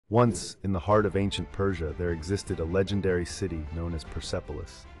Once, in the heart of ancient Persia, there existed a legendary city known as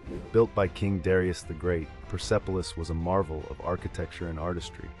Persepolis. Built by King Darius the Great, Persepolis was a marvel of architecture and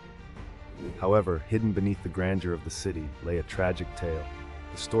artistry. However, hidden beneath the grandeur of the city lay a tragic tale,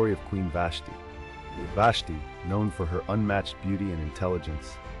 the story of Queen Vashti. Vashti, known for her unmatched beauty and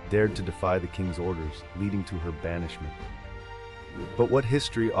intelligence, dared to defy the king's orders, leading to her banishment. But what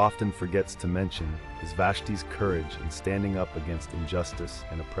history often forgets to mention is Vashti's courage in standing up against injustice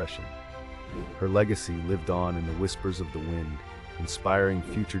and oppression. Her legacy lived on in the whispers of the wind, inspiring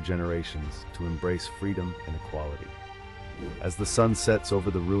future generations to embrace freedom and equality. As the sun sets over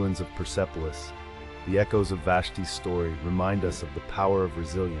the ruins of Persepolis, the echoes of Vashti's story remind us of the power of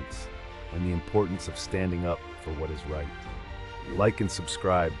resilience and the importance of standing up for what is right. Like and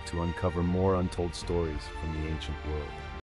subscribe to uncover more untold stories from the ancient world.